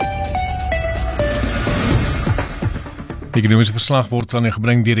Ekonomiese verslag word aan u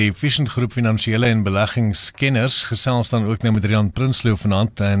gebring deur die Efficient Groep Finansiële en Beleggingskenners. Gesels dan ook nou met Riaan Prinsloo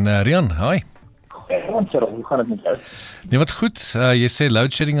vanaand. En Riaan, hi. Hoe gaan dit met jou? Nee, wat goed. Jy sê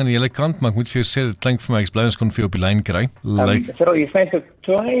load shedding aan die hele kant, maar ek moet vir jou sê dit klink vir my ek's bly ons kon vir jou op die lyn kry. Jy sê so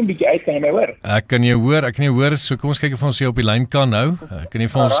klein bietjie uit, kan jy my hoor? Ek kan jou hoor, so kom ons kyk of ons jou op die lyn kan nou. Kan jy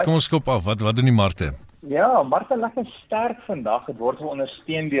vir ons kom ons skop af. Wat doen die markte? Ja, markte lekker sterk vandag. Dit word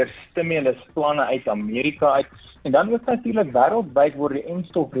ondersteun deur stimulusplanne uit Amerika uit. En dan ook natuurlik wêreldwyd word die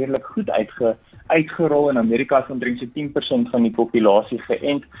enstof redelik goed uitgerol. In Amerika is omtrent so 10% van die populasie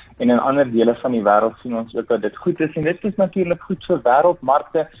geënt en in ander dele van die wêreld sien ons ook dat dit goed is. En dit is natuurlik goed vir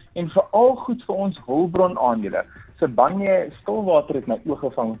wêreldmarkte en veral goed vir ons hulpbronaandele. Sibanye Stillwater het my oog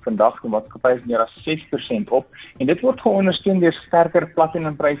gevang vandag, die maatskappy is meer as 6% op en dit word geondersteun deur sterker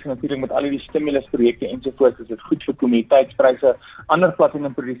platinumpryse natuurlik met al die stimulusprojekte ensovoorts. Dit is goed vir kommoditeitspryse. Ander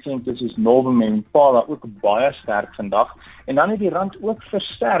platinumprodusente soos Novum en Impala ook baie sterk vandag. En dan het die rand ook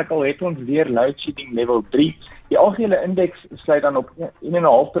versterk, al het ons weer load shedding level 3. Die algehele indeks sluit dan op 1,5%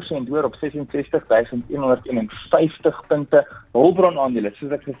 hoër op 66.151 punte. Hulpbronaandele,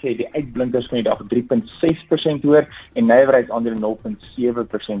 soos ek gesê, die uitblinkers van die dag 3,6% hoër en nywerheidsaandele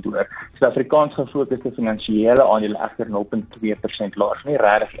 0,7% hoër. Suid-Afrikaans gefokusde finansiële aandele egter 0,2% laer. Nie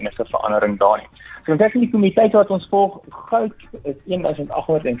regtig enige verandering daar nie. So kyk die kommoditeit wat ons volg, goud is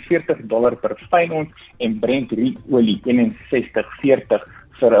 $1,840 per fyn ons en Brent olie 61,40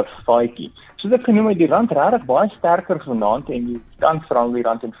 vir 'n vatjie. Soos ek genoem het, die rand regtig baie sterker vanaand en die tans verhandel die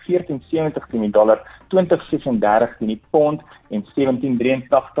rand in 14,70 teen die dollar, 20,36 teen die pond en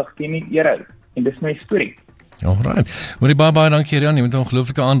 17,83 teen die euro. En dis my storie. Alright. Hoorie baie dankie Riaan, jy moet 'n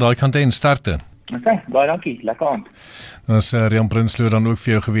ongelooflike aand daai kant en starte. Okay, baie dankie, lekker aand. Ons Riaan Prinsloo dan ook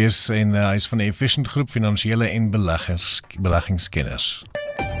vir jou gewees en hy is van die Efficient Groep Finansiële en Beleggingskenners.